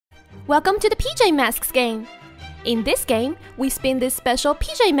Welcome to the PJ Masks game. In this game, we spin this special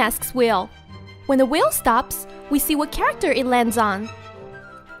PJ Masks wheel. When the wheel stops, we see what character it lands on.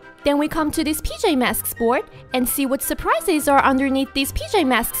 Then we come to this PJ Masks board and see what surprises are underneath these PJ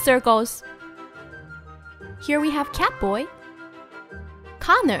Masks circles. Here we have Catboy,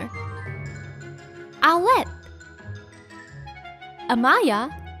 Connor, Owlette, Amaya,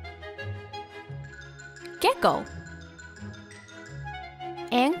 Gecko,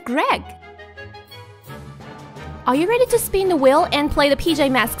 and Greg. Are you ready to spin the wheel and play the PJ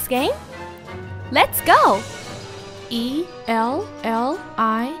Masks game? Let's go! E-L-L-I-E,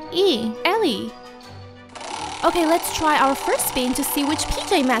 Ellie. Okay, let's try our first spin to see which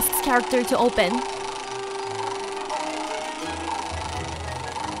PJ Masks character to open.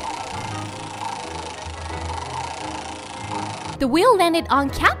 The wheel landed on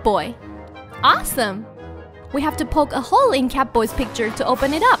Catboy. Awesome! We have to poke a hole in Catboy's picture to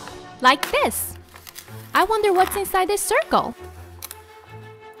open it up, like this. I wonder what's inside this circle.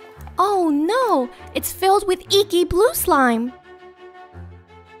 Oh no! It's filled with icky blue slime!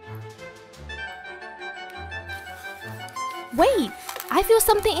 Wait! I feel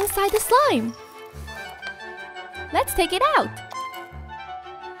something inside the slime! Let's take it out!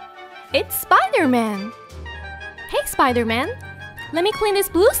 It's Spiderman! Hey Spiderman! Let me clean this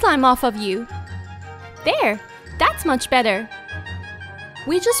blue slime off of you! There! That's much better!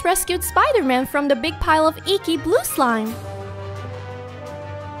 We just rescued Spiderman from the big pile of icky blue slime!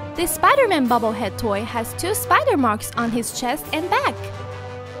 This Spiderman bobblehead toy has 2 spider marks on his chest and back.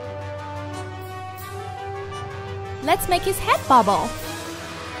 Let's make his head bobble.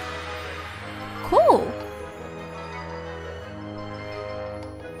 Cool!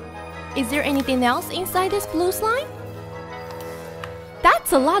 Is there anything else inside this blue slime?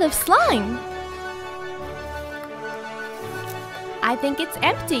 That's a lot of slime! I think it's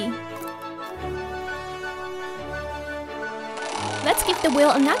empty. Let's give the wheel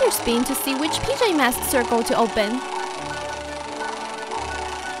another spin to see which PJ Mask circle to open.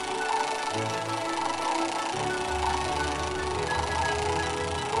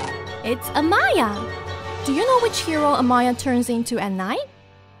 It's Amaya! Do you know which hero Amaya turns into at night?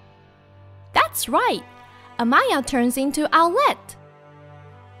 That's right! Amaya turns into Owlette.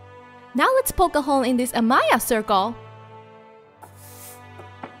 Now let's poke a hole in this Amaya circle.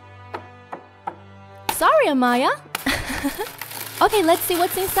 Sorry, Amaya! Okay, let's see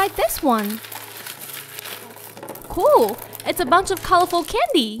what's inside this one. Cool! It's a bunch of colorful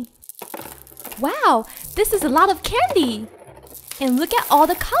candy! Wow! This is a lot of candy! And look at all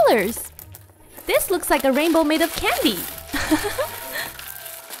the colors! This looks like a rainbow made of candy!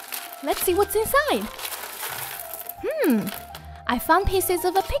 Let's see what's inside! I found pieces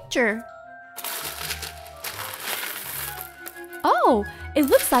of a picture! Oh! It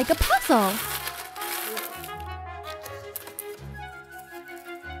looks like a puzzle!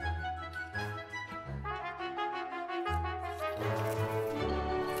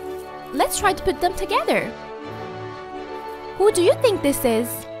 Let's try to put them together. Who do you think this is?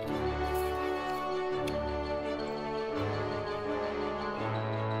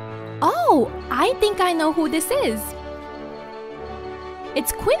 Oh, I think I know who this is.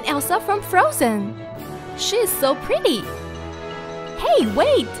 It's Queen Elsa from Frozen. She is so pretty. Hey,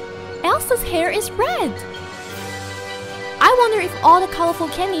 wait! Elsa's hair is red. I wonder if all the colorful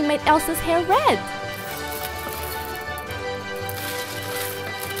candy made Elsa's hair red.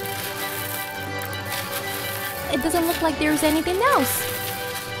 It doesn't look like there's anything else.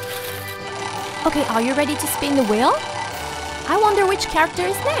 Okay, are you ready to spin the wheel? I wonder which character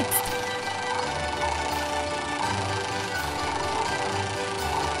is next.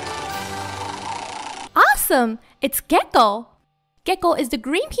 Awesome! It's Gecko! Gecko is the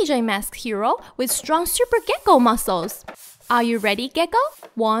green PJ Masks hero with strong super gecko muscles. Are you ready, Gecko?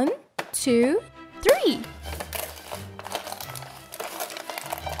 1, 2, 3.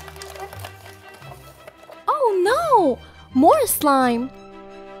 Oh no! More slime!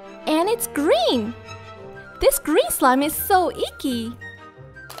 And it's green! This green slime is so icky!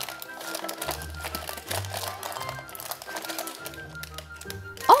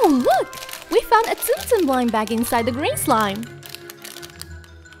 Oh look! We found a Tsum Tsum blind bag inside the green slime!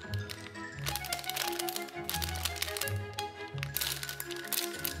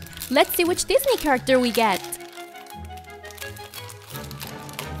 Let's see which Disney character we get!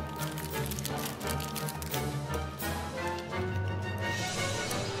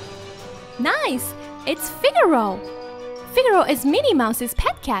 Nice! It's Figaro! Figaro is Minnie Mouse's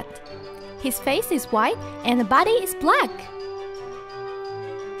pet cat. His face is white and the body is black.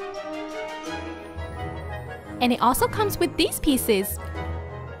 And it also comes with these pieces.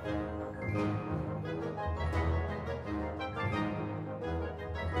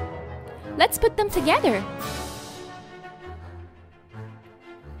 Let's put them together.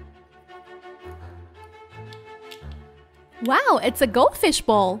 Wow, it's a goldfish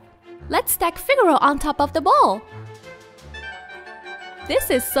bowl. Let's stack Figaro on top of the bowl.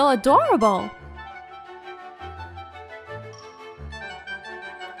 This is so adorable.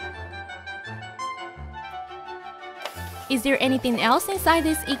 Is there anything else inside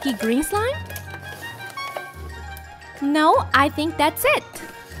this icky green slime? No, I think that's it.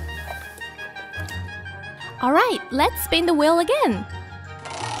 Alright, let's spin the wheel again.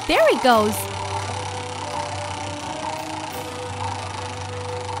 There it goes.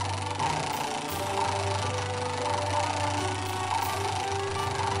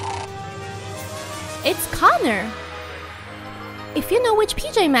 It's Connor! If you know which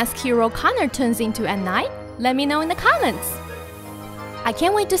PJ Masks hero Connor turns into at night, let me know in the comments! I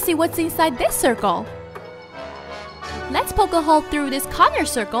can't wait to see what's inside this circle! Let's poke a hole through this Connor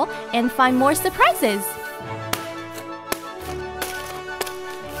circle and find more surprises!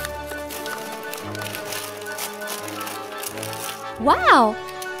 Wow!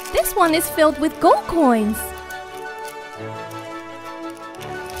 This one is filled with gold coins!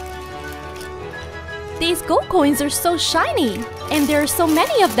 These gold coins are so shiny, and there are so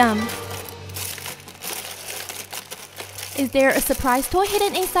many of them. Is there a surprise toy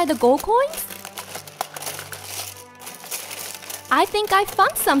hidden inside the gold coins? I think I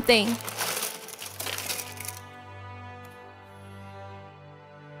found something.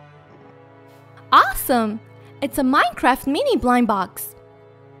 Awesome! It's a Minecraft mini blind box.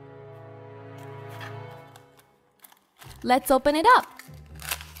 Let's open it up.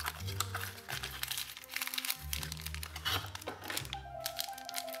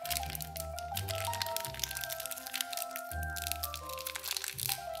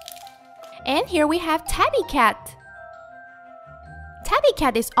 And here we have Tabby Cat. Tabby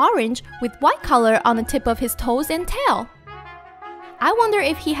Cat is orange with white color on the tip of his toes and tail. I wonder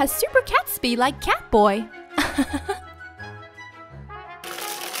if he has super cat speed like Catboy.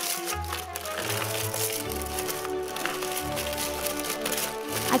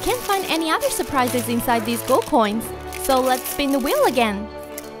 I can't find any other surprises inside these gold coins, so let's spin the wheel again.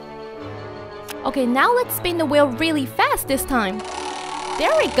 Okay, now let's spin the wheel really fast this time.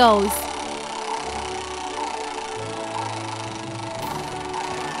 There it goes.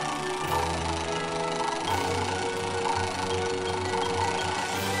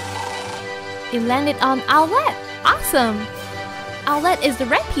 It landed on Owlette! Awesome! Owlette is the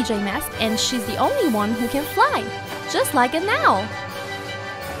red PJ Mask and she's the only one who can fly, just like an owl.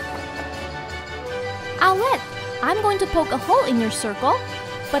 Owlette, I'm going to poke a hole in your circle,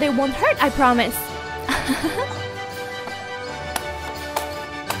 but it won't hurt, I promise.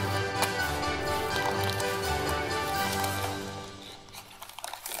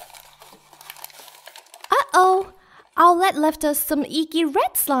 Uh-oh! Owlette left us some icky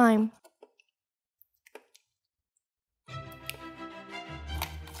red slime.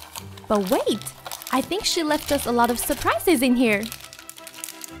 But wait, I think she left us a lot of surprises in here.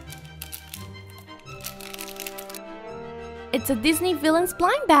 It's a Disney villain's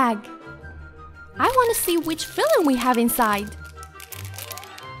blind bag. I want to see which villain we have inside.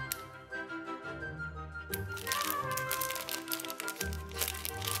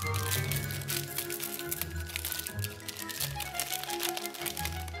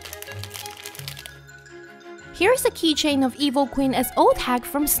 Here's a keychain of Evil Queen as Old Hag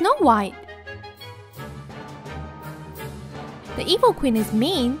from Snow White. The Evil Queen is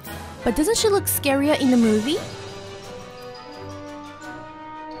mean, but doesn't she look scarier in the movie?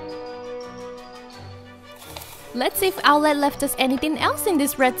 Let's see if Owlette left us anything else in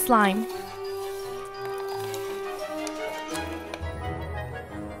this red slime.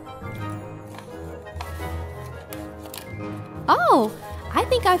 Oh, I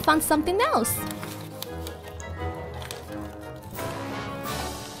think I found something else.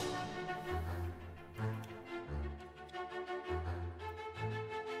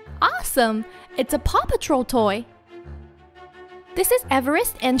 Awesome! It's a Paw Patrol toy. This is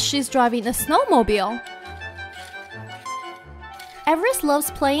Everest and she's driving a snowmobile. Everest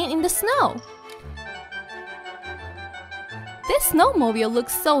loves playing in the snow. This snowmobile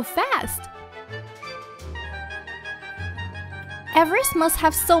looks so fast. Everest must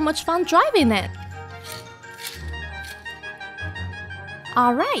have so much fun driving it.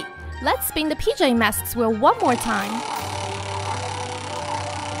 Alright, let's spin the PJ Masks wheel one more time.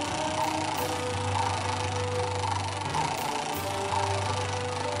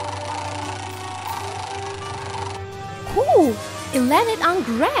 Cool! It landed on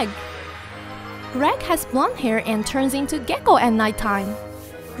Greg. Greg has blonde hair and turns into Gecko at nighttime.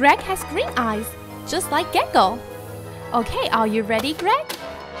 Greg has green eyes, just like Gecko. Okay, are you ready, Greg?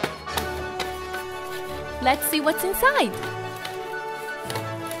 Let's see what's inside.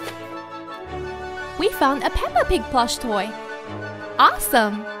 We found a Peppa Pig plush toy.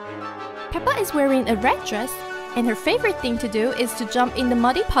 Awesome! Peppa is wearing a red dress, and her favorite thing to do is to jump in the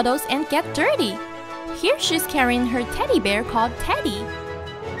muddy puddles and get dirty. Here she's carrying her teddy bear called Teddy.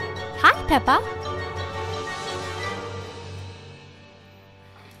 Hi, Peppa!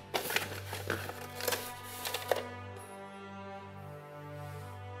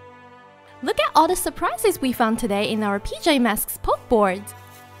 Look at all the surprises we found today in our PJ Masks poke board.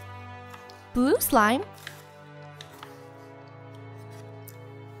 Blue slime,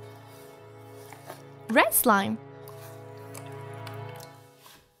 red slime,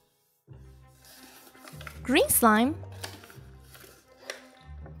 green slime,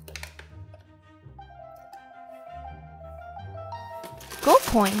 gold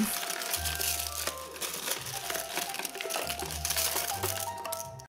coins,